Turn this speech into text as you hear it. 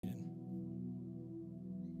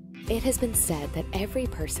It has been said that every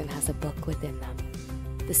person has a book within them,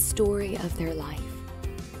 the story of their life,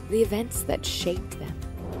 the events that shaped them,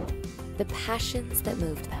 the passions that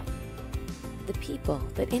moved them, the people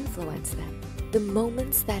that influenced them, the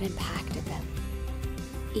moments that impacted them,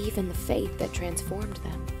 even the faith that transformed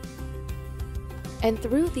them. And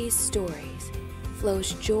through these stories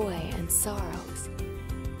flows joy and sorrows,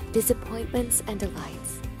 disappointments and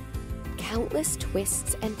delights, countless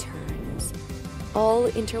twists and turns, all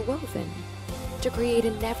interwoven to create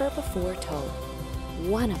a never-before-told,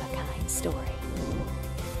 one-of-a-kind story.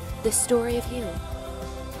 The story of you.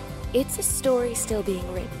 It's a story still being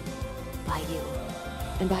written by you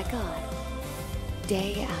and by God,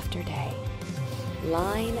 day after day,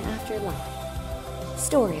 line after line,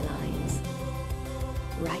 storylines.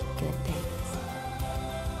 Write good things.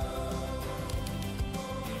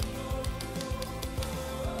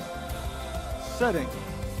 Setting: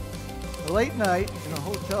 a late night in a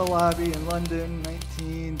hotel lobby in London,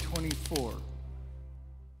 1924.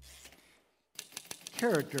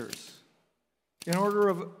 Characters, in order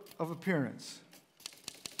of appearance.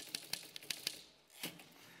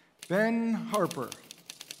 Ben Harper,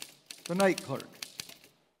 the night clerk.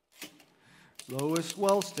 Lois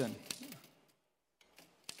Wellston,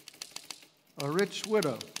 a rich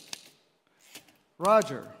widow.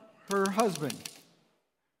 Roger, her husband.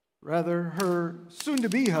 Rather, her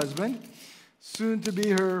soon-to-be husband,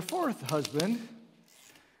 soon-to-be her fourth husband.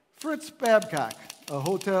 Fritz Babcock, a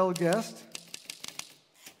hotel guest.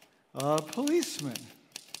 A policeman.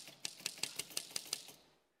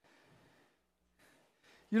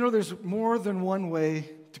 You know, there's more than one way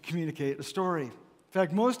to communicate a story. In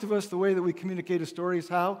fact, most of us, the way that we communicate a story is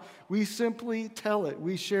how we simply tell it.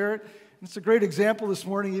 We share it. And it's a great example this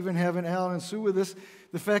morning, even having Alan and Sue with us,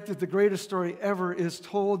 the fact that the greatest story ever is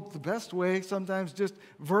told the best way, sometimes just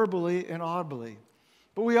verbally and audibly.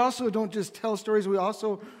 But we also don't just tell stories, we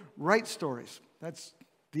also write stories. That's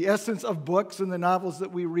the essence of books and the novels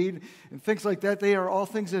that we read and things like that. They are all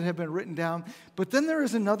things that have been written down. But then there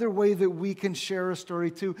is another way that we can share a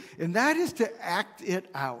story too, and that is to act it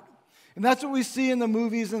out. And that's what we see in the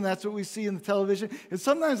movies, and that's what we see in the television. And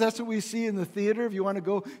sometimes that's what we see in the theater. If you want to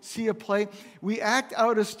go see a play, we act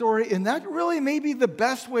out a story, and that really may be the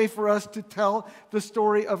best way for us to tell the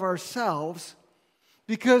story of ourselves,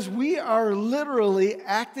 because we are literally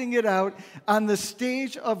acting it out on the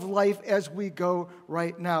stage of life as we go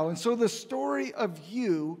right now. And so the story of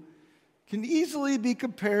you can easily be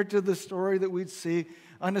compared to the story that we'd see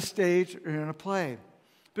on a stage or in a play.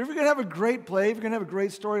 But if you're going to have a great play, if you're going to have a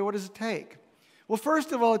great story, what does it take? Well,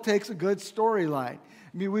 first of all, it takes a good storyline.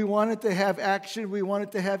 I mean, we want it to have action, we want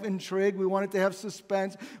it to have intrigue, we want it to have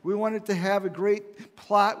suspense, we want it to have a great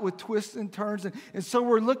plot with twists and turns. And so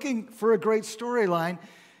we're looking for a great storyline.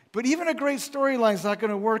 But even a great storyline is not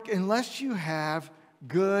going to work unless you have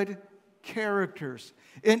good characters.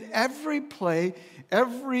 In every play,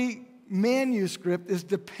 every manuscript is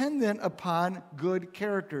dependent upon good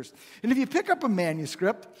characters. And if you pick up a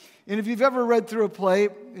manuscript, and if you've ever read through a play,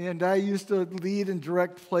 and I used to lead and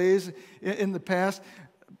direct plays in the past,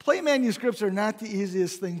 play manuscripts are not the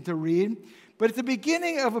easiest thing to read. But at the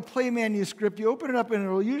beginning of a play manuscript, you open it up and it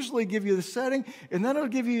will usually give you the setting, and then it'll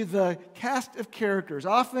give you the cast of characters,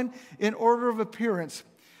 often in order of appearance.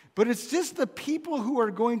 But it's just the people who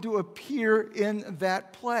are going to appear in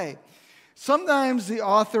that play. Sometimes the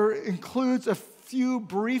author includes a few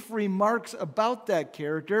brief remarks about that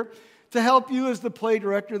character to help you as the play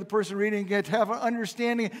director, the person reading it, have an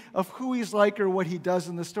understanding of who he's like or what he does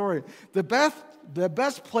in the story. The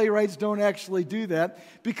best playwrights don't actually do that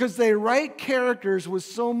because they write characters with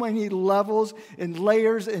so many levels and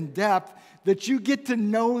layers and depth that you get to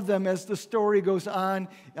know them as the story goes on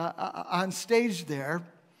stage there.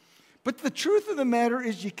 But the truth of the matter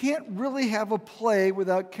is you can't really have a play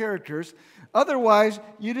without characters. Otherwise,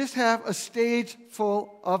 you just have a stage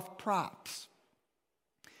full of props.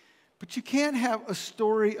 But you can't have a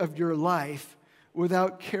story of your life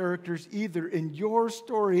without characters either. And your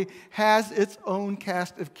story has its own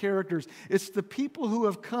cast of characters. It's the people who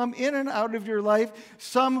have come in and out of your life,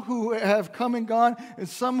 some who have come and gone, and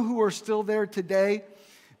some who are still there today.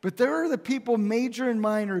 But there are the people, major and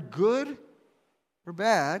minor, good or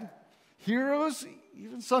bad, heroes,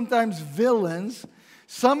 even sometimes villains,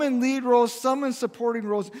 some in lead roles, some in supporting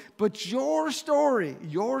roles. But your story,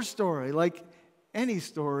 like any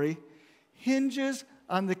story, hinges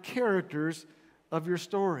on the characters of your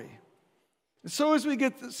story. And so as we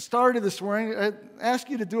get started this morning, I ask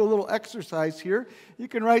you to do a little exercise here. You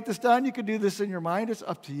can write this down. You can do this in your mind. It's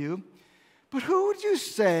up to you. But who would you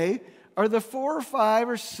say are the 4 or 5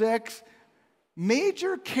 or 6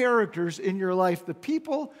 major characters in your life, the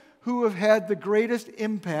people who have had the greatest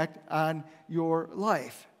impact on your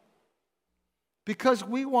life. Because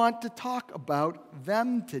we want to talk about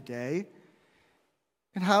them today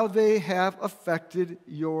and how they have affected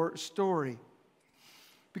your story.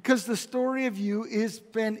 Because the story of you has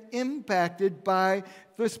been impacted by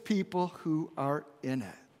those people who are in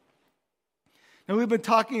it. Now, we've been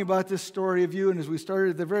talking about this story of you, and as we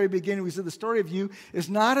started at the very beginning, we said the story of you is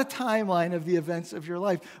not a timeline of the events of your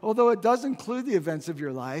life, although it does include the events of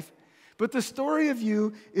your life. But the story of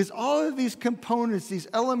you is all of these components, these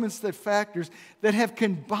elements, that factors that have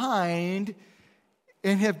combined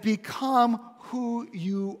and have become who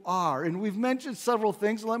you are. And we've mentioned several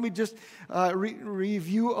things. Let me just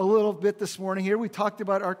review a little bit this morning here. We talked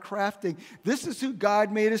about our crafting. This is who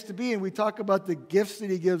God made us to be, and we talk about the gifts that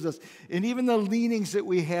He gives us, and even the leanings that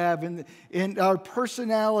we have, and our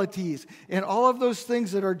personalities, and all of those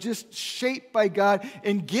things that are just shaped by God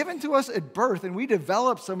and given to us at birth. And we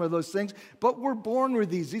develop some of those things, but we're born with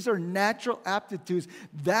these. These are natural aptitudes.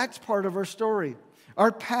 That's part of our story.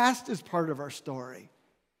 Our past is part of our story.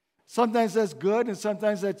 Sometimes that's good and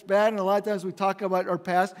sometimes that's bad. And a lot of times we talk about our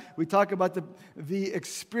past. We talk about the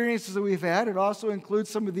experiences that we've had. It also includes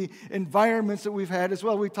some of the environments that we've had as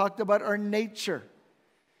well. We talked about our nature.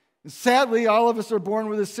 And sadly, all of us are born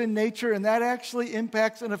with a sin nature, and that actually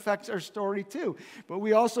impacts and affects our story too. But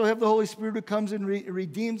we also have the Holy Spirit who comes and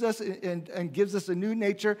redeems us and gives us a new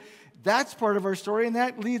nature. That's part of our story, and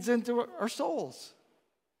that leads into our souls.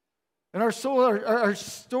 And our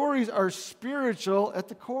stories are spiritual at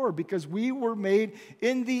the core because we were made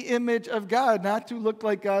in the image of God, not to look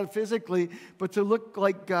like God physically, but to look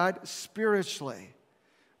like God spiritually.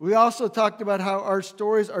 We also talked about how our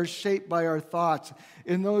stories are shaped by our thoughts.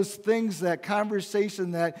 In those things, that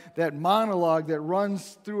conversation, that monologue that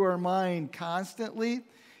runs through our mind constantly,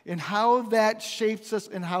 and how that shapes us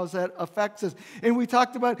and how that affects us. And we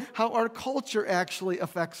talked about how our culture actually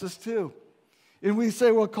affects us too. And we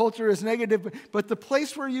say, well, culture is negative, but the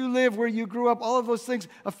place where you live, where you grew up, all of those things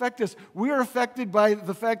affect us. We are affected by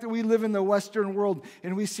the fact that we live in the Western world,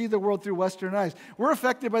 and we see the world through Western eyes. We're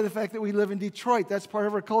affected by the fact that we live in Detroit. That's part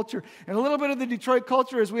of our culture. And a little bit of the Detroit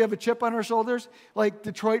culture is we have a chip on our shoulders, like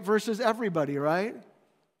Detroit versus everybody, right?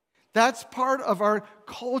 That's part of our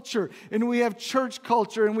culture. And we have church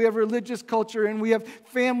culture, and we have religious culture, and we have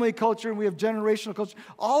family culture, and we have generational culture.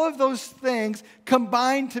 All of those things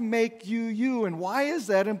combine to make you you. And why is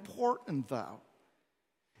that important, though?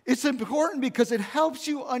 It's important because it helps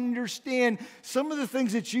you understand some of the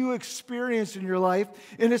things that you experience in your life.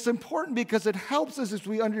 And it's important because it helps us, as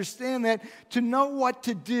we understand that, to know what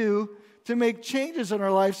to do to make changes in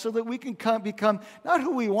our life so that we can become not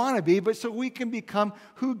who we want to be, but so we can become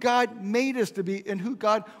who God made us to be and who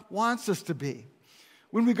God wants us to be.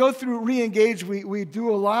 When we go through Re-Engage, we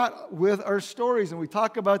do a lot with our stories, and we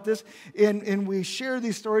talk about this, and we share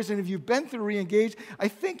these stories. And if you've been through Re-Engage, I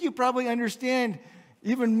think you probably understand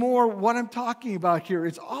even more what I'm talking about here.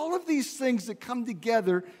 It's all of these things that come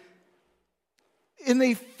together, and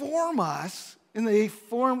they form us, and they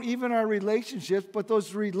form even our relationships, but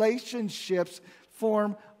those relationships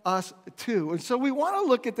form us too. And so we want to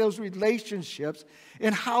look at those relationships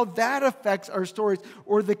and how that affects our stories,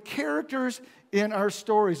 or the characters in our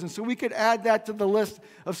stories. And so we could add that to the list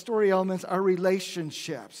of story elements, our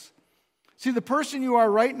relationships. See, the person you are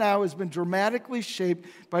right now has been dramatically shaped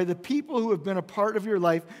by the people who have been a part of your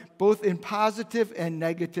life, both in positive and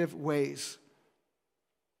negative ways.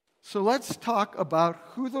 So let's talk about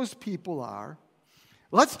who those people are.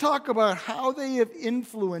 Let's talk about how they have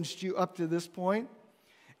influenced you up to this point.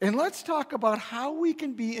 And let's talk about how we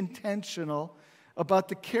can be intentional about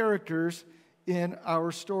the characters in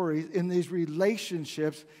our stories, in these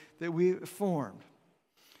relationships that we formed.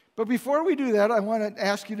 But before we do that, I want to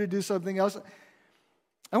ask you to do something else.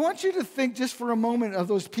 I want you to think just for a moment of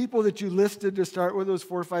those people that you listed to start with, those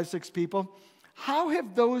 4, 5, 6 people. How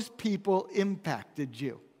have those people impacted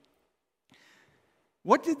you?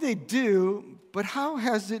 What did they do, but how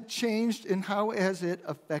has it changed and how has it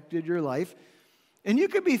affected your life? And you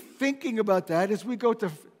could be thinking about that as we go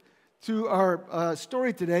to our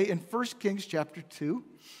story today in 1 Kings chapter 2.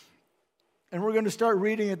 And we're going to start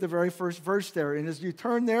reading at the very first verse there. And as you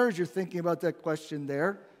turn there, as you're thinking about that question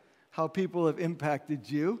there, how people have impacted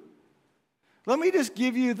you, let me just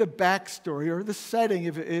give you the backstory or the setting,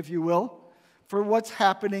 if you will, for what's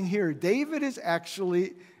happening here. David is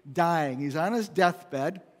actually dying. He's on his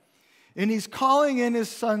deathbed, and he's calling in his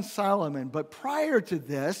son Solomon. But prior to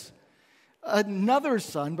this, another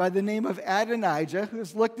son by the name of Adonijah, who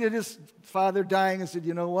has looked at his father dying and said,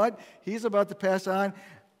 you know what? He's about to pass on.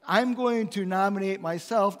 I'm going to nominate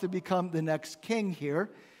myself to become the next king here.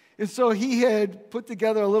 And so he had put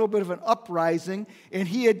together a little bit of an uprising, and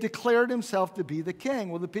he had declared himself to be the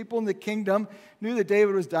king. Well, the people in the kingdom knew that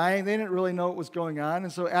David was dying. They didn't really know what was going on.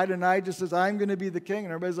 And so Adonijah says, I'm going to be the king.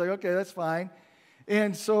 And everybody's like, okay, that's fine.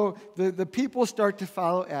 And so the people start to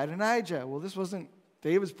follow Adonijah. Well, this wasn't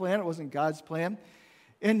David's plan. It wasn't God's plan.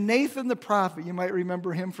 And Nathan the prophet, you might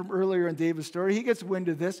remember him from earlier in David's story, he gets wind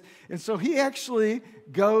of this. And so he actually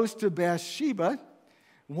goes to Bathsheba,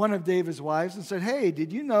 one of David's wives, and said, hey,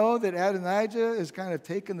 did you know that Adonijah has kind of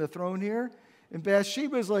taken the throne here? And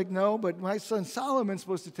Bathsheba is like, no, but my son Solomon's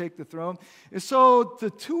supposed to take the throne. And so the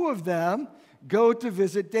two of them go to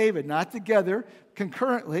visit David, not together,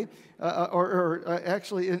 concurrently,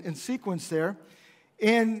 actually in sequence there.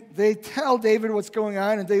 And they tell David what's going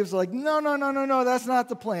on, and David's like, no, that's not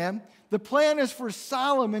the plan. The plan is for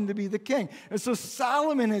Solomon to be the king. And so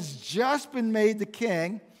Solomon has just been made the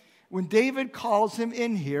king when David calls him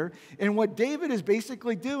in here. And what David is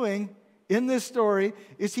basically doing in this story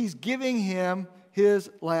is he's giving him his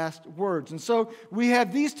last words. And so we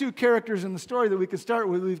have these two characters in the story that we can start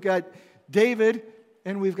with. We've got David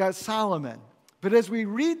and we've got Solomon. But as we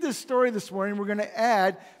read this story this morning, we're going to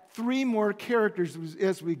add 3 more characters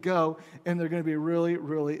as we go, and they're going to be really,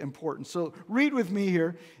 really important. So read with me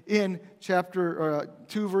here in chapter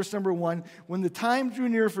 2, verse number 1. When the time drew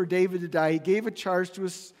near for David to die, he gave a charge to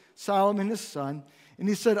Solomon his son, and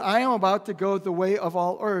he said, I am about to go the way of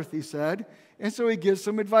all earth, he said. And so he gives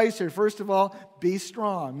some advice here. First of all, be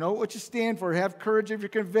strong. Know what you stand for. Have courage of your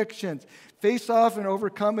convictions. Face off and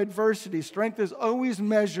overcome adversity. Strength is always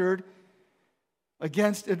measured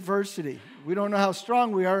against adversity. We don't know how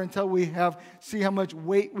strong we are until we see how much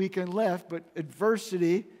weight we can lift, but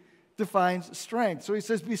adversity defines strength. So he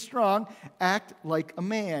says, be strong, act like a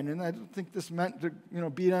man. And I don't think this meant to,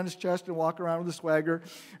 beat on his chest and walk around with a swagger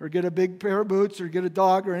or get a big pair of boots or get a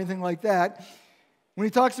dog or anything like that. When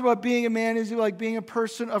he talks about being a man, he's like being a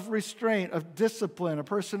person of restraint, of discipline, a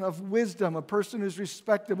person of wisdom, a person who's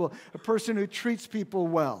respectable, a person who treats people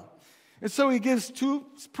well. And so he gives 2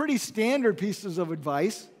 pretty standard pieces of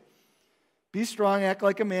advice. Be strong, act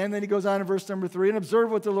like a man. Then he goes on in verse number 3, and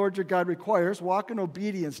observe what the Lord your God requires. Walk in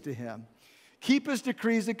obedience to him. Keep his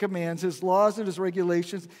decrees and commands, his laws and his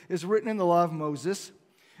regulations, is written in the law of Moses.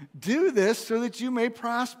 Do this so that you may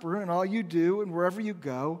prosper in all you do and wherever you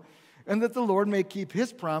go, and that the Lord may keep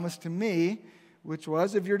his promise to me, which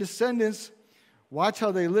was, if your descendants watch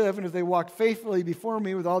how they live, and if they walk faithfully before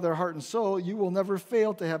me with all their heart and soul, you will never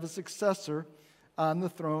fail to have a successor on the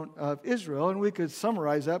throne of Israel. And we could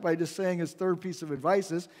summarize that by just saying his third piece of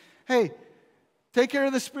advice is, hey, take care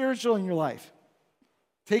of the spiritual in your life.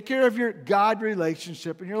 Take care of your God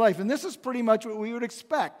relationship in your life. And this is pretty much what we would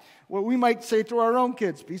expect, what we might say to our own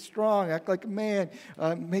kids. Be strong, act like a man,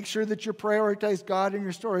 make sure that you prioritize God in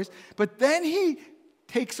your stories. But then he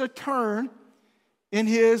takes a turn in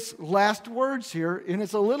his last words here, and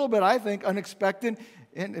it's a little bit, I think, unexpected,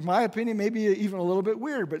 and in my opinion, maybe even a little bit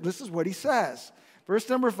weird, but this is what he says. Verse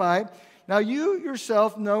number 5, now you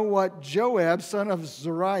yourself know what Joab, son of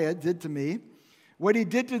Zeruiah, did to me, what he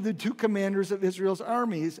did to the 2 commanders of Israel's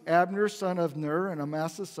armies, Abner, son of Ner, and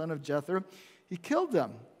Amasa, son of Jether. He killed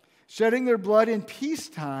them, shedding their blood in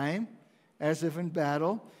peacetime, as if in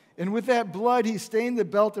battle, and with that blood he stained the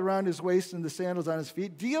belt around his waist and the sandals on his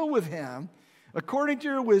feet. Deal with him according to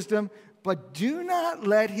your wisdom, but do not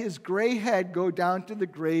let his gray head go down to the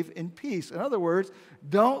grave in peace. In other words,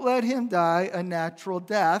 don't let him die a natural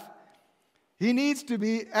death. He needs to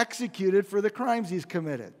be executed for the crimes he's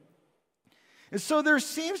committed. And so there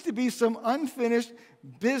seems to be some unfinished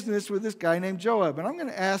business with this guy named Joab. And I'm going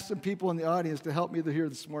to ask some people in the audience to help me here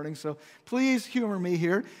this morning. So please humor me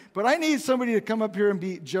here. But I need somebody to come up here and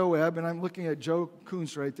be Joab. And I'm looking at Joe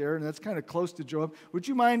Kuntz right there. And that's kind of close to Joab. Would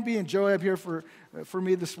you mind being Joab here for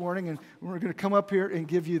me this morning? And we're going to come up here and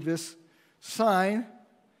give you this sign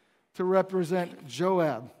to represent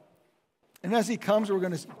Joab. And as he comes, we're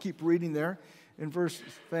going to keep reading there in verse,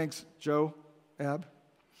 thanks, Joab.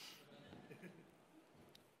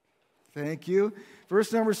 Thank you.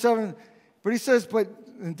 Verse number 7, but he says,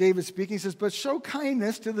 and David speaking, he says, but show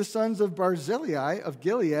kindness to the sons of Barzillai of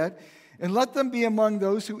Gilead, and let them be among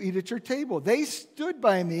those who eat at your table. They stood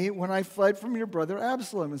by me when I fled from your brother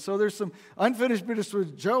Absalom. And so there's some unfinished business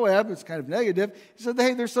with Joab. It's kind of negative. He said,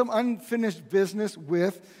 hey, there's some unfinished business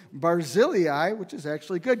with Barzillai, which is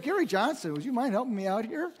actually good. Gary Johnson, would you mind helping me out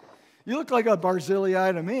here? You look like a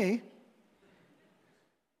Barzillai to me.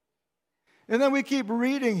 And then we keep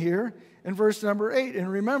reading here in verse number 8.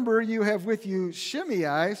 And remember, you have with you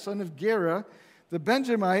Shimei, son of Gera, the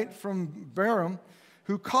Benjamite from Baram,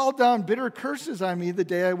 who called down bitter curses on me the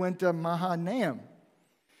day I went to Mahanaim.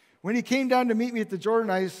 When he came down to meet me at the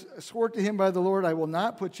Jordan, I swore to him by the Lord, I will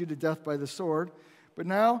not put you to death by the sword. But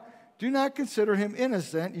now, do not consider him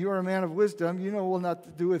innocent. You are a man of wisdom. You know what not to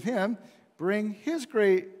do with him. Bring his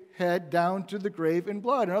great head down to the grave in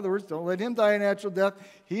blood. In other words, don't let him die a natural death.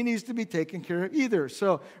 He needs to be taken care of either.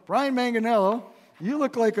 So, Brian Manganello, you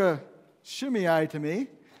look like a Shimei to me.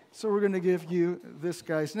 So we're going to give you this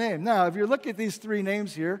guy's name. Now, if you look at these three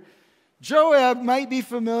names here, Joab might be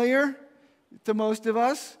familiar to most of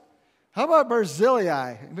us. How about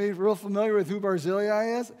Barzillai? Anybody real familiar with who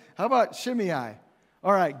Barzillai is? How about Shimei?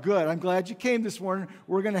 All right, good. I'm glad you came this morning.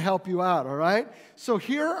 We're going to help you out, all right? So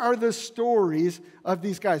here are the stories of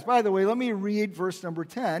these guys. By the way, let me read verse number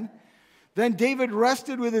 10. Then David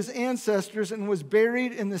rested with his ancestors and was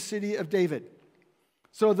buried in the city of David.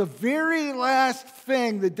 So the very last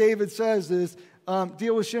thing that David says is,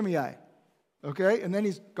 deal with Shimei. Okay? And then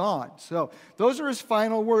he's gone. So those are his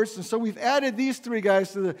final words. And so we've added these three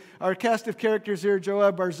guys to our cast of characters here,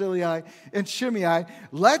 Joab, Barzillai, and Shimei.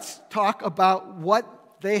 Let's talk about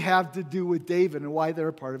what they have to do with David and why they're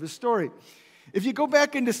a part of his story. If you go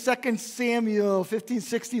back into 2 Samuel 15,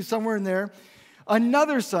 16, somewhere in there,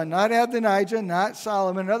 another son, not Adonijah, not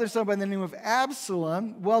Solomon, another son by the name of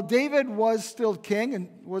Absalom, while David was still king and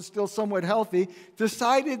was still somewhat healthy,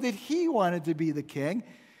 decided that he wanted to be the king.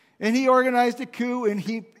 And he organized a coup, and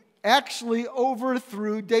he actually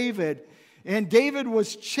overthrew David. And David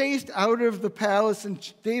was chased out of the palace,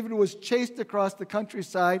 and David was chased across the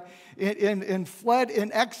countryside and fled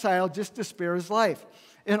in exile just to spare his life.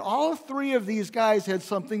 And all three of these guys had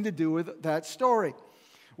something to do with that story.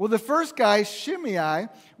 Well, the first guy, Shimei,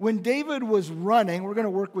 when David was running, we're going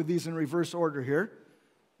to work with these in reverse order here,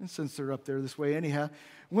 and since they're up there this way anyhow.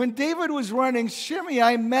 When David was running,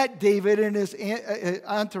 Shimei met David and his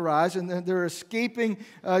entourage, and they're escaping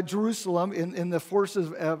Jerusalem in the forces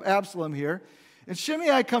of Absalom here. And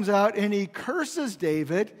Shimei comes out, and he curses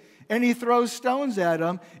David, and he throws stones at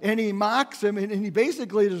him, and he mocks him, and he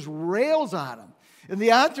basically just rails on him. And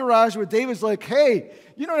the entourage with David's like, hey,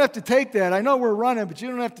 you don't have to take that. I know we're running, but you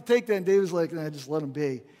don't have to take that. And David's like, nah, just let him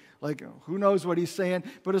be. Like, who knows what he's saying?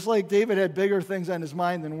 But it's like David had bigger things on his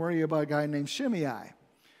mind than worry about a guy named Shimei.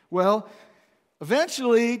 Well,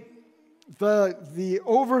 eventually, the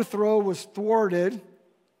overthrow was thwarted,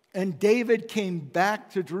 and David came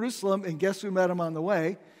back to Jerusalem, and guess who met him on the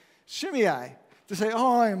way? Shimei. To say,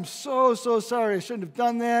 oh, I am so sorry. I shouldn't have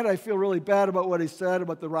done that. I feel really bad about what I said,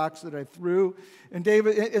 about the rocks that I threw. And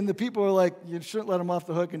David and the people are like, you shouldn't let him off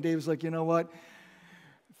the hook. And David's like, you know what?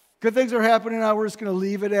 Good things are happening now. We're just going to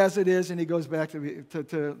leave it as it is. And he goes back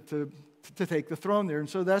to take the throne there. And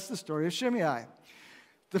so that's the story of Shimei.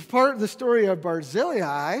 The story of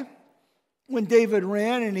Barzillai, when David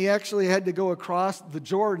ran and he actually had to go across the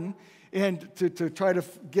Jordan and to try to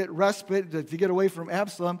get respite, to get away from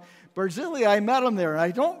Absalom, Barzillai met him there.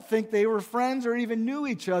 I don't think they were friends or even knew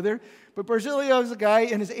each other, but Barzillai was a guy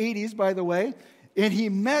in his 80s, by the way, and he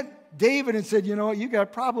met David and said, you know what, you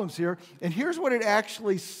got problems here. And here's what it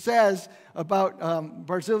actually says about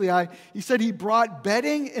Barzillai. He said he brought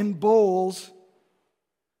bedding and bowls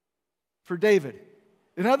for David.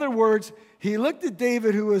 In other words, he looked at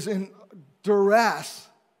David, who was in duress,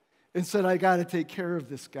 and said, I got to take care of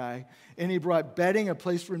this guy. And he brought bedding, a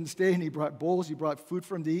place for him to stay, and he brought bowls, he brought food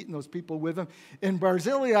for him to eat, and those people with him. And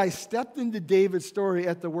Barzillai stepped into David's story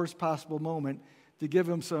at the worst possible moment to give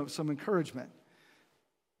him some encouragement.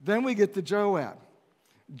 Then we get to Joab.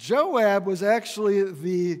 Joab was actually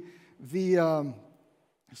the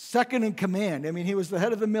second in command. I mean, he was the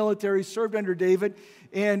head of the military, served under David,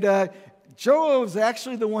 and Joab was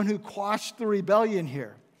actually the one who quashed the rebellion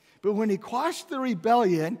here. But when he quashed the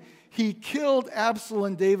rebellion, he killed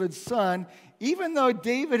Absalom, David's son, even though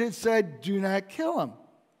David had said, do not kill him.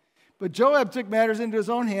 But Joab took matters into his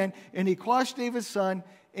own hand, and he quashed David's son,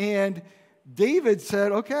 and David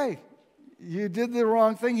said, okay, you did the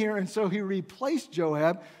wrong thing here, and so he replaced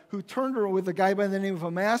Joab, who turned around with a guy by the name of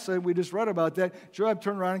Amasa. We just read about that. Joab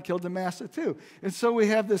turned around and killed Amasa too. And so we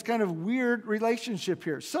have this kind of weird relationship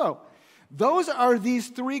here. So those are these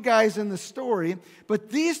three guys in the story, but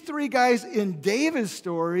these three guys in David's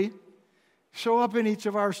story show up in each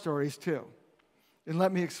of our stories too. And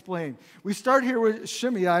let me explain. We start here with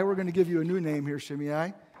Shimei. We're going to give you a new name here,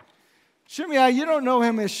 Shimei. Shimei, you don't know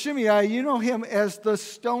him as Shimei, you know him as the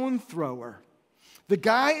stone thrower. The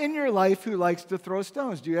guy in your life who likes to throw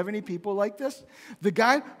stones. Do you have any people like this? The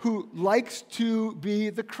guy who likes to be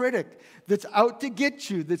the critic, that's out to get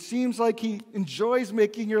you, that seems like he enjoys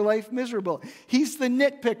making your life miserable. He's the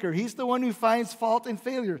nitpicker. He's the one who finds fault and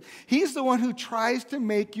failure. He's the one who tries to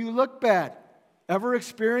make you look bad. Ever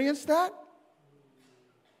experienced that?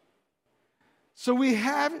 So we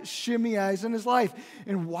have Shimei's in his life.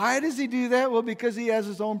 And why does he do that? Well, because he has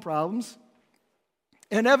his own problems.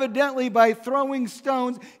 And evidently, by throwing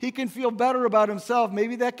stones, he can feel better about himself.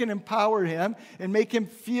 Maybe that can empower him and make him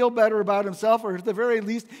feel better about himself, or at the very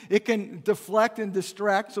least, it can deflect and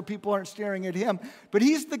distract so people aren't staring at him. But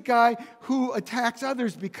he's the guy who attacks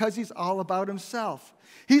others because he's all about himself.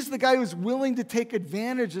 He's the guy who's willing to take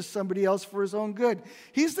advantage of somebody else for his own good.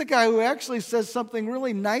 He's the guy who actually says something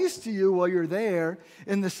really nice to you while you're there,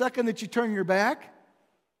 and the second that you turn your back,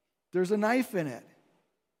 there's a knife in it.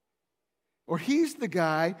 Or he's the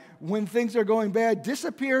guy, when things are going bad,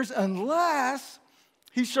 disappears unless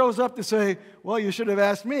he shows up to say, well, you should have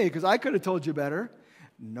asked me because I could have told you better.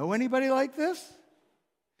 Know anybody like this?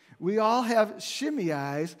 We all have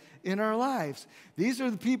Shimei's in our lives. These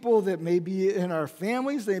are the people that may be in our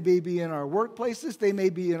families. They may be in our workplaces. They may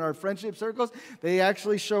be in our friendship circles. They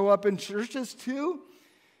actually show up in churches too.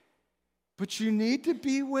 But you need to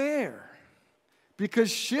beware because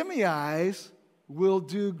Shimei's will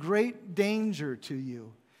do great danger to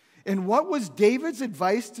you. And what was David's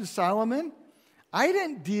advice to Solomon? I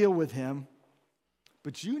didn't deal with him,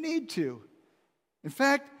 but you need to. In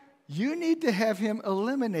fact, you need to have him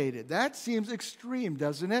eliminated. That seems extreme,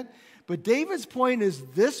 doesn't it? But David's point is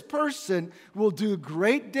this person will do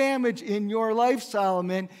great damage in your life,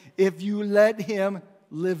 Solomon, if you let him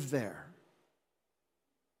live there.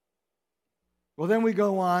 Well, then we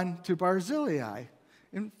go on to Barzillai.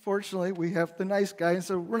 And fortunately, we have the nice guy, and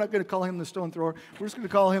so we're not going to call him the stone thrower. We're just going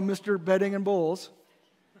to call him Mr. Bedding and Bowls.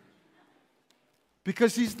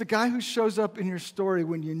 Because he's the guy who shows up in your story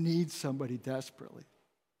when you need somebody desperately.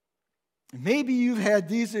 And maybe you've had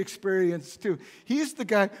these experiences too. He's the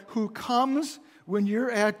guy who comes when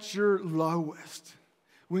you're at your lowest.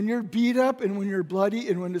 When you're beat up and when you're bloody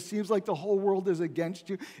and when it seems like the whole world is against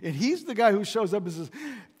you. And he's the guy who shows up and says,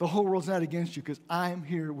 the whole world's not against you because I'm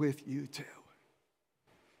here with you too.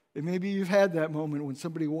 And maybe you've had that moment when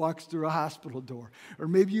somebody walks through a hospital door. Or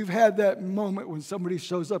maybe you've had that moment when somebody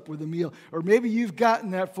shows up with a meal. Or maybe you've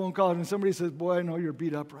gotten that phone call and somebody says, boy, I know you're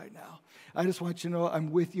beat up right now. I just want you to know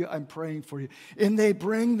I'm with you. I'm praying for you. And they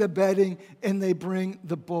bring the bedding and they bring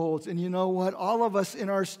the bowls. And you know what? All of us in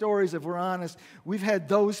our stories, if we're honest, we've had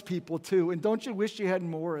those people too. And don't you wish you had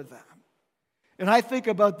more of them? And I think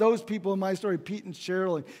about those people in my story, Pete and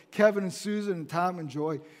Cheryl and Kevin and Susan and Tom and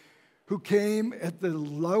Joy, who came at the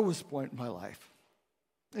lowest point in my life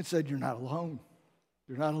and said, you're not alone.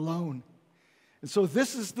 You're not alone. And so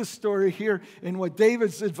this is the story here. And what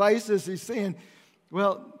David's advice is, he's saying,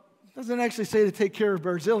 well, it doesn't actually say to take care of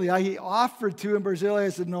Barzillai. He offered to him. Barzillai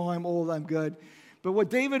said, no, I'm old, I'm good. But what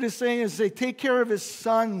David is saying is say, take care of his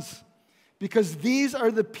sons because these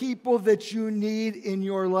are the people that you need in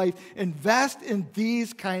your life. Invest in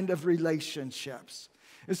these kind of relationships.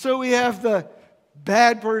 And so we have the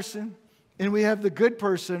bad person, and we have the good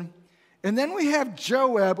person, and then we have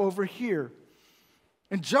Joab over here.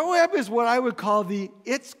 And Joab is what I would call the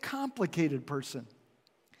it's complicated person.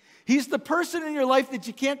 He's the person in your life that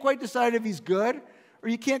you can't quite decide if he's good or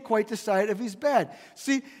you can't quite decide if he's bad.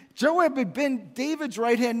 See, Joab had been David's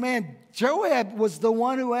right-hand man. Joab was the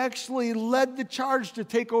one who actually led the charge to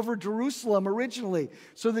take over Jerusalem originally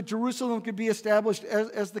so that Jerusalem could be established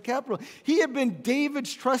as the capital. He had been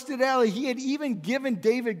David's trusted ally. He had even given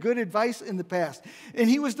David good advice in the past. And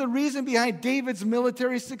he was the reason behind David's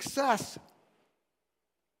military success.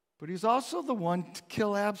 But he's also the one to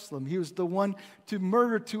kill Absalom. He was the one to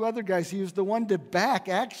murder two other guys. He was the one to back,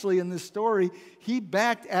 actually, in this story, he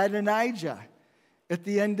backed Adonijah at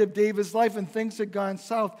the end of David's life, and things had gone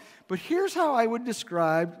south. But here's how I would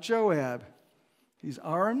describe Joab. He's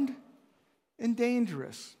armed and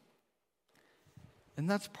dangerous. And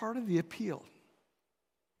that's part of the appeal.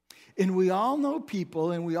 And we all know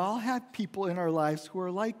people, and we all have people in our lives who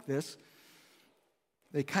are like this.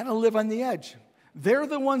 They kind of live on the edge. They're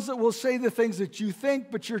the ones that will say the things that you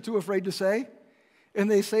think, but you're too afraid to say.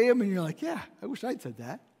 And they say them, and you're like, yeah, I wish I'd said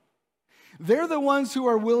that. They're the ones who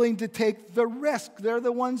are willing to take the risk. They're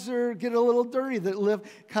the ones that get a little dirty, that live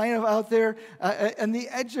kind of out there on the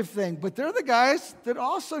edge of things. But they're the guys that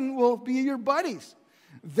also will be your buddies.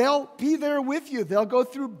 They'll be there with you. They'll go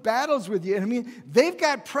through battles with you. And I mean, they've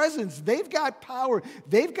got presence. They've got power.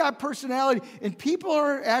 They've got personality. And people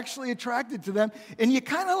are actually attracted to them. And you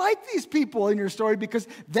kind of like these people in your story because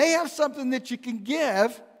they have something that you can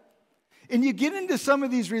give. And you get into some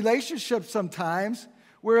of these relationships sometimes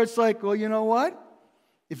where it's like, well, you know what?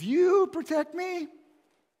 If you protect me,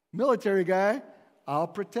 military guy, I'll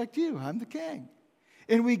protect you. I'm the king.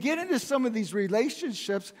 And we get into some of these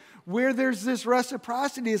relationships where there's this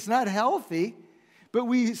reciprocity. It's not healthy But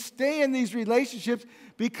we stay in these relationships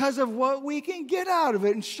because of what we can get out of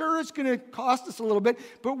it. And sure, it's going to cost us a little bit,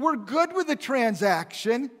 but we're good with the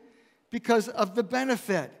transaction because of the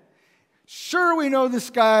benefit. Sure, we know this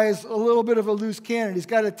guy's a little bit of a loose cannon. He's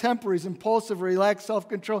got a temper. He's impulsive, or he lacks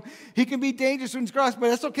self-control. He can be dangerous when he's crossed, but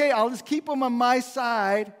that's okay. I'll just keep him on my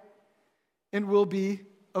side, and we'll be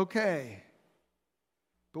okay.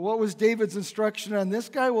 But what was David's instruction on this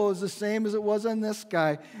guy? Well, it was the same as it was on this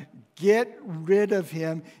guy. Get rid of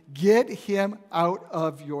him. Get him out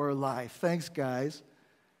of your life. Thanks, guys.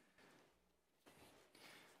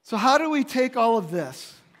 So how do we take all of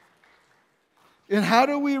this? And how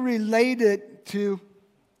do we relate it to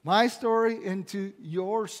my story and to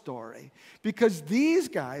your story? Because these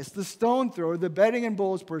guys, the stone thrower, the betting and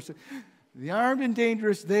bowls person, the armed and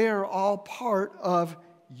dangerous, they are all part of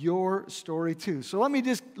your story too. So let me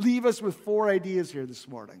just leave us with 4 ideas here this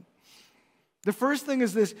morning. The first thing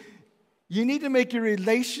is this: you need to make your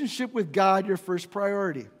relationship with God your first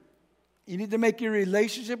priority. You need to make your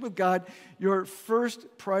relationship with God your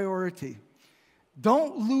first priority.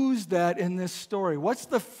 Don't lose that in this story. What's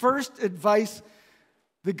the first advice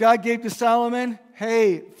that God gave to Solomon?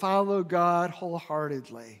 Hey, follow God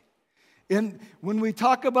wholeheartedly. And when we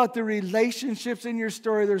talk about the relationships in your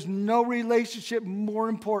story, there's no relationship more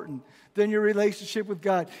important than your relationship with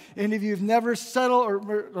God. And if you've never settled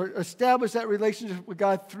or established that relationship with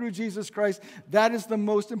God through Jesus Christ, that is the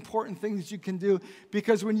most important thing that you can do.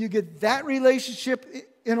 Because when you get that relationship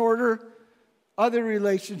in order, other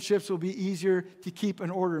relationships will be easier to keep in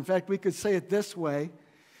order. In fact, we could say it this way: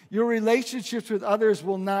 your relationships with others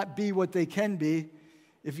will not be what they can be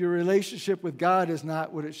if your relationship with God is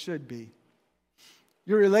not what it should be.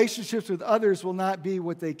 Your relationships with others will not be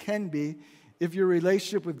what they can be if your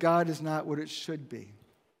relationship with God is not what it should be.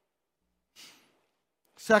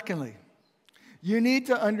 Secondly, you need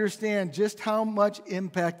to understand just how much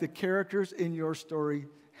impact the characters in your story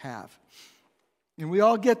have. And we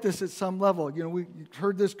all get this at some level. You know, we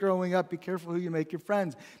heard this growing up: be careful who you make your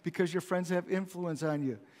friends, because your friends have influence on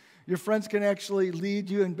you. Your friends can actually lead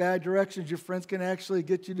you in bad directions. Your friends can actually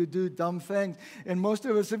get you to do dumb things. And most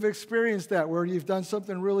of us have experienced that, where you've done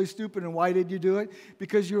something really stupid. And why did you do it?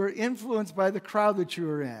 Because you were influenced by the crowd that you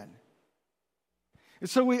were in. And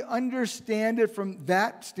so we understand it from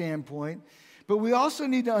that standpoint. But we also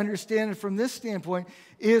need to understand it from this standpoint: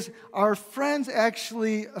 is our friends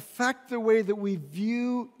actually affect the way that we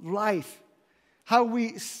view life, how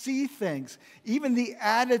we see things, even the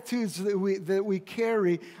attitudes that we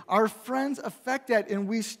carry. Our friends affect that, and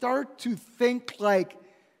we start to think like,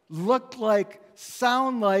 look like,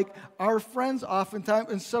 sound like our friends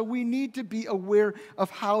oftentimes. And so we need to be aware of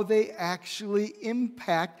how they actually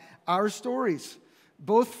impact our stories,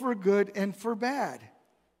 both for good and for bad.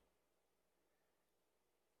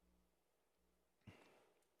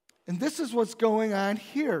 And this is what's going on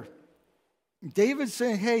here. David's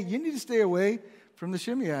saying, hey, you need to stay away from the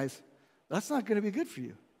Shimei's. That's not going to be good for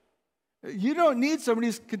you. You don't need somebody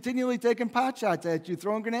who's continually taking pot shots at you,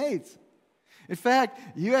 throwing grenades. In fact,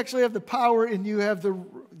 you actually have the power, and you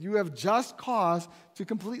have just cause to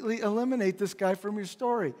completely eliminate this guy from your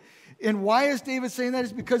story. And why is David saying that?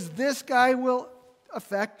 Is because this guy will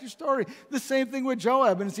affect your story. The same thing with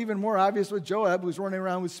Joab, and it's even more obvious with Joab, who's running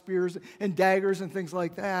around with spears and daggers and things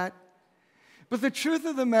like that. But the truth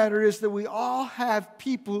of the matter is that we all have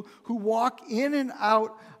people who walk in and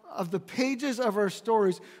out of the pages of our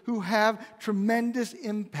stories who have tremendous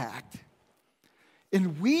impact.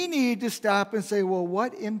 And we need to stop and say, well,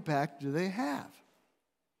 what impact do they have?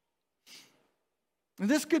 And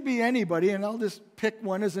this could be anybody, and I'll just pick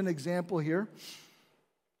one as an example here.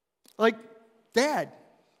 Like Dad,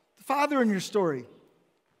 the father in your story.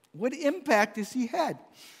 What impact has he had?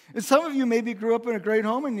 And some of you maybe grew up in a great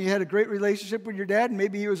home and you had a great relationship with your dad, and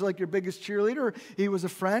maybe he was like your biggest cheerleader, or he was a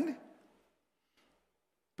friend.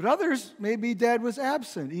 But others, maybe dad was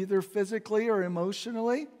absent, either physically or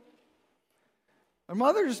emotionally. Or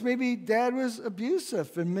others, maybe dad was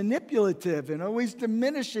abusive and manipulative and always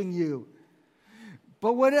diminishing you.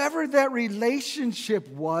 But whatever that relationship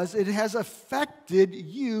was, it has affected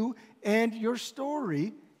you and your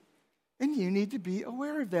story. And you need to be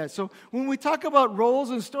aware of that. So when we talk about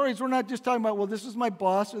roles and stories, we're not just talking about, well, this is my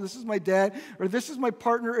boss, or this is my dad, or this is my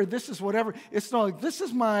partner, or this is whatever. It's not like, this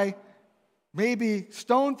is my maybe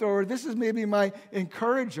stone thrower, this is maybe my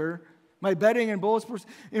encourager, my betting and bowls person.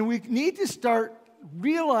 And we need to start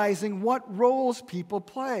realizing what roles people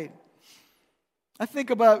played. I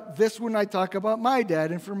think about this when I talk about my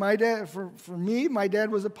dad. And for my dad, for me, my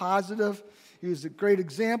dad was a positive. He was a great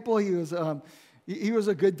example. He was He was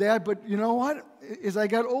a good dad, but you know what? As I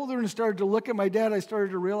got older and started to look at my dad, I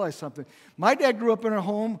started to realize something. My dad grew up in a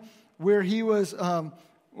home where he was,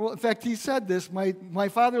 in fact, he said this. My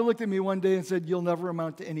father looked at me one day and said, "You'll never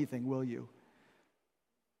amount to anything, will you?"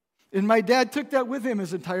 And my dad took that with him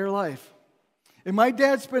his entire life. And my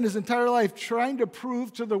dad spent his entire life trying to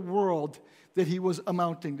prove to the world that he was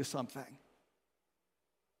amounting to something.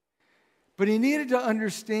 But he needed to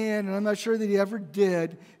understand, and I'm not sure that he ever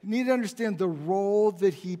did, he needed to understand the role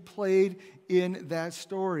that he played in that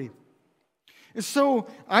story. And so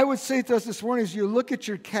I would say to us this morning, as you look at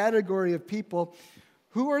your category of people,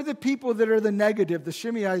 who are the people that are the negative, the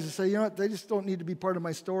Shimei's, that say, you know what, they just don't need to be part of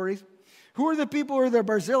my story? Who are the people who are the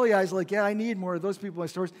Barzillai's, like, yeah, I need more of those people in my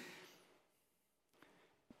stories?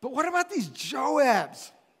 But what about these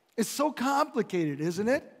Joabs? It's so complicated, isn't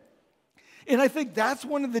it? And I think that's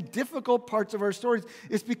one of the difficult parts of our stories.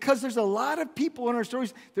 It's because there's a lot of people in our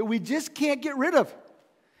stories that we just can't get rid of.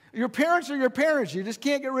 Your parents are your parents. You just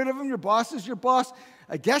can't get rid of them. Your boss is your boss.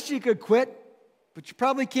 I guess you could quit, but you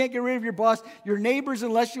probably can't get rid of your boss. Your neighbors,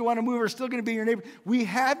 unless you want to move, are still going to be your neighbor. We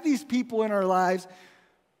have these people in our lives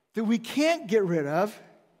that we can't get rid of,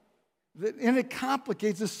 and it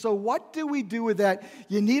complicates us. So what do we do with that?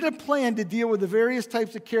 You need a plan to deal with the various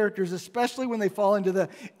types of characters, especially when they fall into the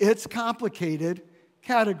 "it's complicated"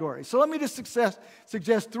 category. So let me just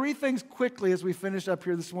suggest three things quickly as we finish up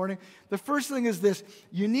here this morning. The first thing is this: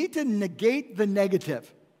 you need to negate the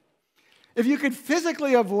negative. If you could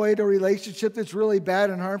physically avoid a relationship that's really bad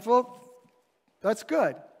and harmful, that's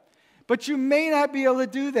good. But you may not be able to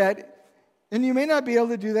do that. And you may not be able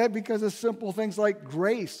to do that because of simple things like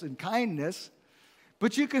grace and kindness,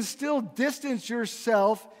 but you can still distance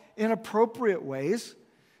yourself in appropriate ways.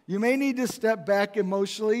 You may need to step back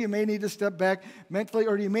emotionally, you may need to step back mentally,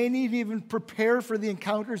 or you may need to even prepare for the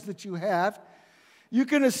encounters that you have. You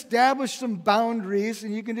can establish some boundaries,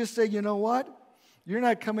 and you can just say, you know what? You're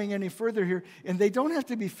not coming any further here. And they don't have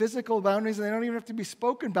to be physical boundaries, and they don't even have to be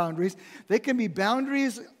spoken boundaries. They can be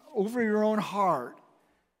boundaries over your own heart,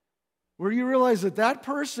 where you realize that that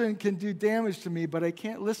person can do damage to me, but I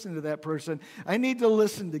can't listen to that person. I need to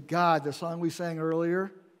listen to God, the song we sang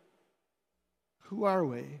earlier. Who are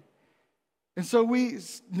we? And so we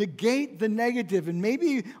negate the negative. And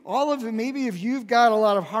maybe all of it, maybe if you've got a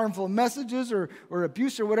lot of harmful messages or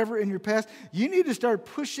abuse or whatever in your past, you need to start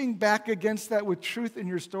pushing back against that with truth in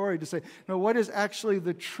your story to say, no, what is actually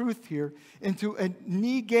the truth here? And to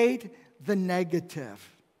negate the negative.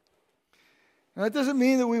 Now, that doesn't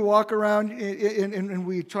mean that we walk around and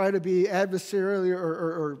we try to be adversarial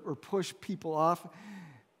or push people off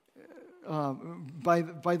by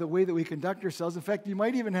the way that we conduct ourselves. In fact, you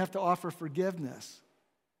might even have to offer forgiveness.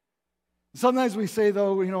 Sometimes we say,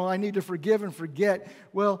 though, you know, I need to forgive and forget.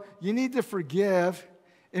 Well, you need to forgive,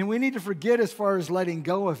 and we need to forget as far as letting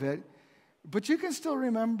go of it, but you can still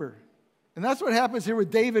remember. And that's what happens here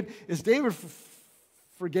with David, is David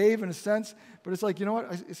forgave in a sense, but it's like, you know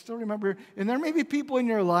what, I still remember. And there may be people in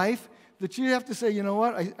your life that you have to say, you know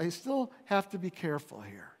what, I still have to be careful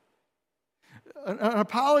here. An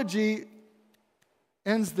apology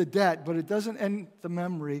ends the debt, but it doesn't end the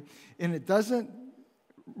memory, and it doesn't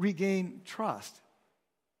regain trust.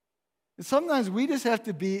 And sometimes we just have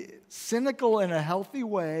to be cynical in a healthy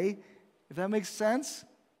way, if that makes sense.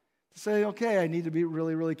 To say, okay, I need to be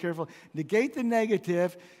really, really careful. Negate the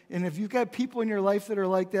negative, and if you've got people in your life that are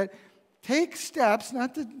like that, take steps,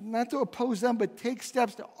 not to oppose them, but take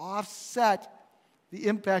steps to offset the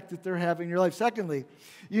impact that they're having in your life. Secondly,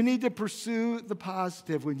 you need to pursue the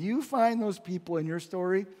positive. When you find those people in your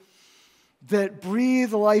story that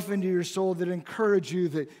breathe life into your soul, that encourage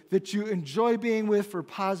you, that you enjoy being with for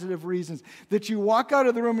positive reasons, that you walk out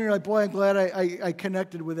of the room and you're like, boy, I'm glad I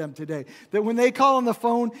connected with them today. That when they call on the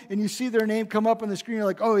phone and you see their name come up on the screen, you're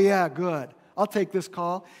like, oh yeah, good, I'll take this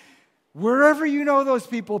call. Wherever you know those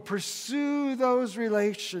people, pursue those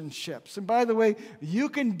relationships. And by the way, you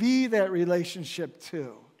can be that relationship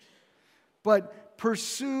too. But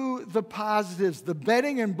pursue the positives. The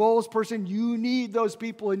betting and bowls person, you need those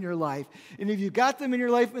people in your life. And if you've got them in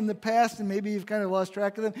your life in the past and maybe you've kind of lost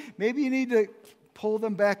track of them, maybe you need to pull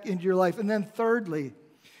them back into your life. And then thirdly,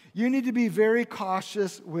 you need to be very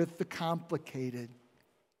cautious with the complicated.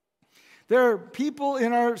 There are people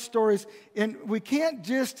in our stories, and we can't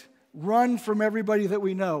just run from everybody that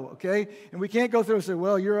we know, okay? And we can't go through and say,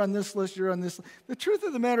 well, you're on this list, you're on this list. The truth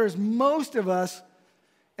of the matter is most of us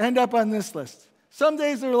end up on this list. Some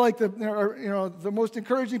days they're like the most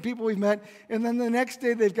encouraging people we've met, and then the next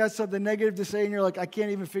day they've got something negative to say, and you're like, I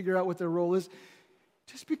can't even figure out what their role is.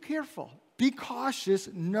 Just be careful. Be cautious.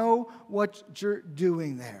 Know what you're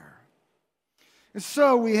doing there. And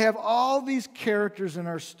so we have all these characters in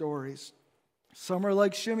our stories. Some are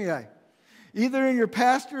like Shimei, either in your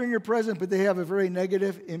past or in your present, but they have a very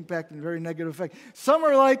negative impact and a very negative effect. Some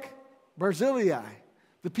are like Barzillai,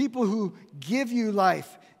 the people who give you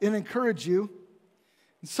life and encourage you.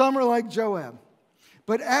 And some are like Joab.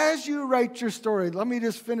 But as you write your story, let me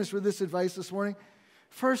just finish with this advice this morning.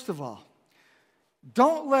 First of all,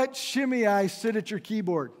 don't let Shimei sit at your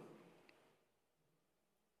keyboard.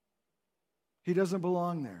 He doesn't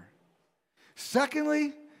belong there.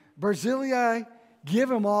 Secondly, Barzillai,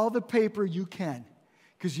 give him all the paper you can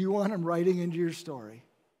because you want him writing into your story.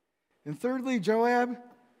 And thirdly, Joab,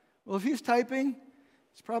 well, if he's typing,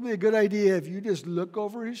 it's probably a good idea if you just look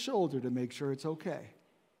over his shoulder to make sure it's okay.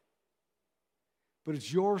 But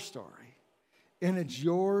it's your story, and it's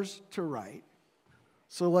yours to write.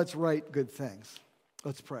 So let's write good things.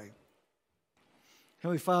 Let's pray.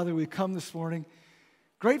 Heavenly Father, we come this morning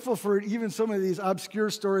grateful for even some of these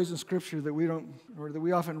obscure stories in Scripture that we don't, or that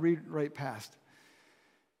we often read right past.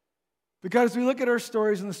 But God, as we look at our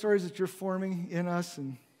stories and the stories that you're forming in us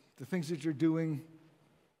and the things that you're doing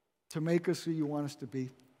to make us who you want us to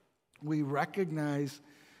be, we recognize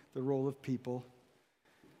the role of people.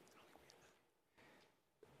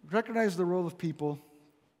 Recognize the role of people,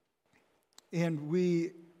 and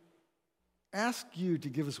we ask you to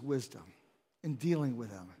give us wisdom in dealing with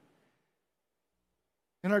them.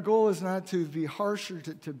 And our goal is not to be harsh or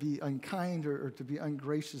to be unkind or to be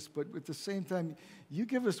ungracious, but at the same time, you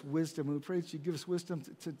give us wisdom. And we pray that you give us wisdom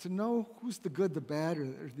to know who's the good, the bad,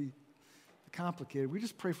 or the complicated. We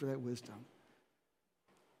just pray for that wisdom.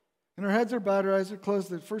 And our heads are bowed, our eyes are closed.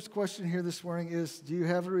 The first question here this morning is, do you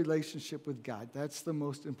have a relationship with God? That's the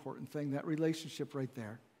most important thing, that relationship right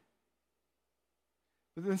there.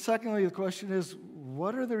 But then secondly, the question is,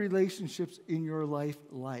 what are the relationships in your life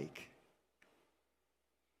like?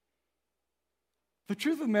 The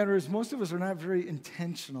truth of the matter is most of us are not very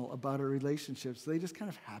intentional about our relationships. They just kind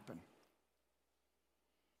of happen.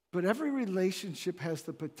 But every relationship has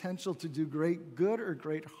the potential to do great good or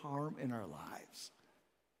great harm in our lives.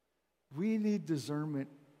 We need discernment.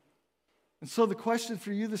 And so the question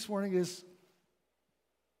for you this morning is,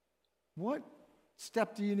 what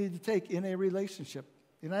step do you need to take in a relationship?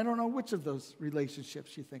 And I don't know which of those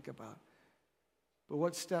relationships you think about, but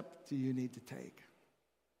what step do you need to take?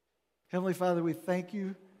 Heavenly Father, we thank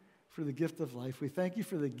you for the gift of life. We thank you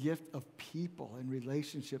for the gift of people and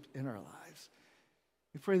relationships in our lives.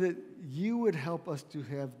 We pray that you would help us to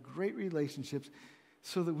have great relationships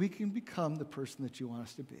so that we can become the person that you want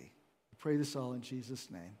us to be. We pray this all in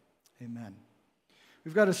Jesus' name. Amen.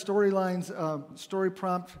 We've got a story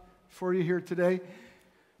prompt for you here today.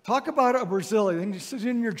 Talk about a Barzillai. And this is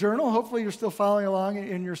in your journal. Hopefully you're still following along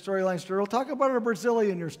in your Storylines journal. Talk about a Barzillai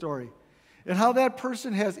in your story and how that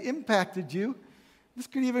person has impacted you. This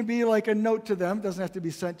could even be like a note to them. It doesn't have to be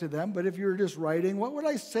sent to them. But if you're just writing, what would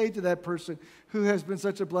I say to that person who has been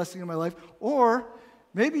such a blessing in my life? Or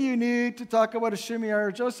maybe you need to talk about a Shimei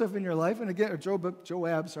or Joseph in your life, and again, or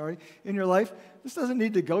Joab, in your life. This doesn't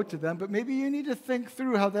need to go to them, but maybe you need to think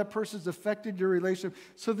through how that person's affected your relationship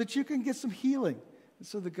so that you can get some healing,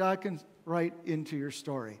 so that God can write into your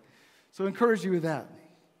story. So I encourage you with that.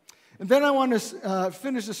 And then I want to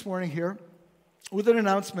finish this morning here with an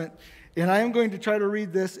announcement, and I am going to try to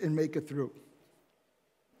read this and make it through.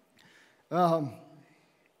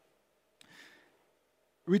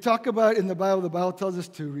 We talk about in the Bible tells us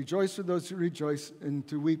to rejoice with those who rejoice and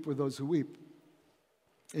to weep with those who weep.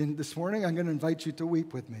 And this morning, I'm going to invite you to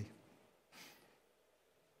weep with me.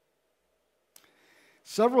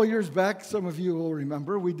 Several years back, some of you will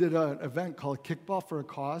remember, we did an event called Kickball for a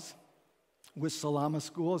Cause with Salama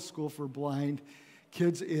School, a school for blind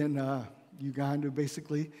kids in Uganda,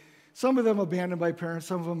 basically. Some of them abandoned by parents,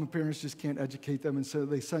 some of them parents just can't educate them, and so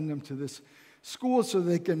they send them to this school so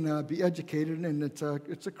they can be educated, and it's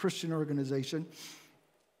a Christian organization.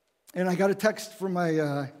 And I got a text from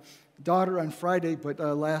my daughter on Friday, but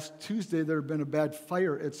last Tuesday there had been a bad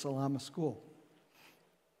fire at Salama School.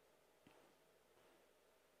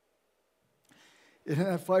 In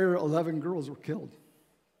that fire, 11 girls were killed.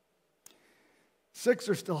 6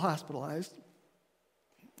 are still hospitalized.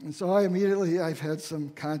 And so I've had some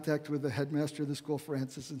contact with the headmaster of the school,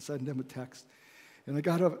 Francis, and sent him a text. And I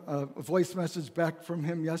got a voice message back from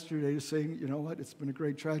him yesterday saying, you know what, it's been a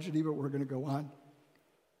great tragedy, but we're going to go on.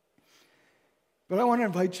 But I want to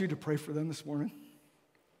invite you to pray for them this morning.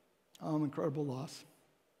 Incredible loss.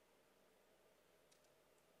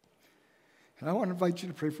 And I want to invite you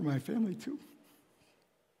to pray for my family too.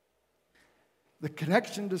 The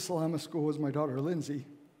connection to Salama School was my daughter, Lindsay,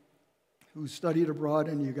 who studied abroad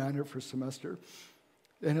in Uganda for a semester.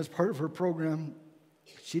 And as part of her program,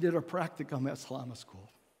 she did a practicum at Salama School.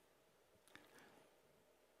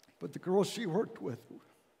 But the girls she worked with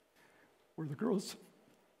were the girls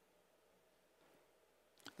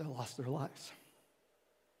that lost their lives.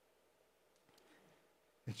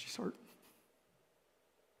 And she's hurt.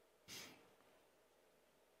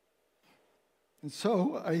 And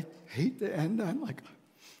so I hate to end on like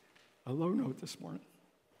a low note this morning.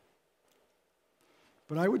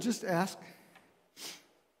 But I would just ask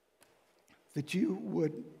that you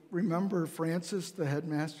would remember Francis, the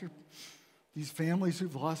headmaster, these families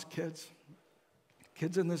who've lost kids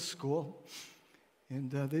in this school, and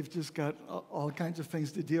they've just got all kinds of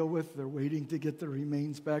things to deal with. They're waiting to get the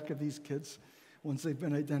remains back of these kids once they've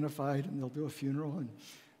been identified, and they'll do a funeral, and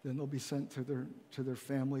then they'll be sent to their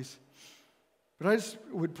families. But I just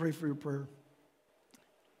would pray for your prayer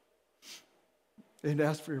and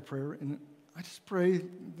ask for your prayer. And I just pray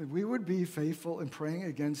that we would be faithful in praying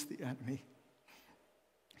against the enemy.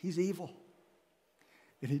 He's evil,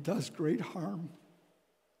 and he does great harm.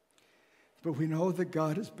 But we know that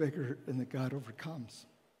God is bigger and that God overcomes.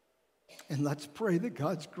 And let's pray that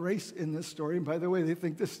God's grace in this story, and by the way, they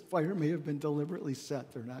think this fire may have been deliberately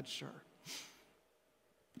set. They're not sure.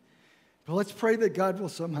 But let's pray that God will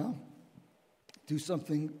somehow do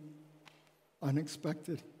something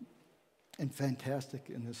unexpected and fantastic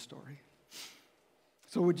in this story.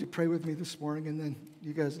 So would you pray with me this morning, and then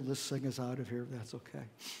you guys will just sing us out of here if that's okay.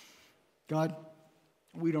 God,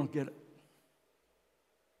 we don't get it.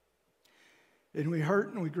 And we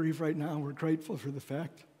hurt and we grieve right now. We're grateful for the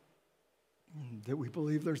fact that we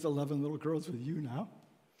believe there's 11 little girls with you now.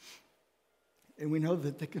 And we know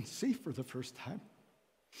that they can see for the first time.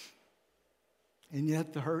 And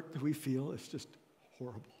yet the hurt that we feel is just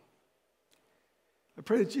horrible. I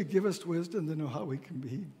pray that you give us wisdom to know how we can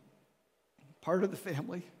be part of the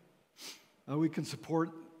family, how we can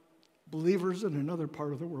support believers in another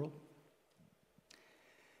part of the world.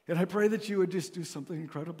 And I pray that you would just do something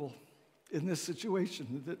incredible in this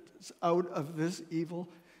situation, that out of this evil,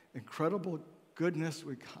 incredible goodness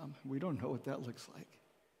would come. We don't know what that looks like,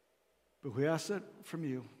 but we ask that from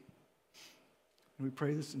you. And we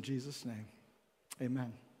pray this in Jesus' name.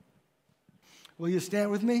 Amen. Will you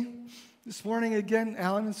stand with me this morning again?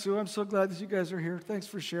 Alan and Sue, I'm so glad that you guys are here. Thanks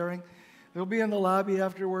for sharing. They'll be in the lobby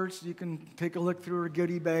afterwards. You can take a look through our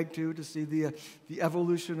goodie bag, too, to see the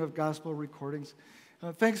evolution of gospel recordings.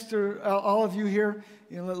 Thanks to all of you here.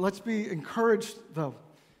 Let's be encouraged, though,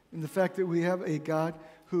 in the fact that we have a God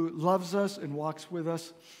who loves us and walks with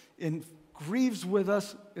us and grieves with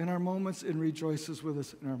us in our moments and rejoices with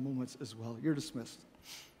us in our moments as well. You're dismissed.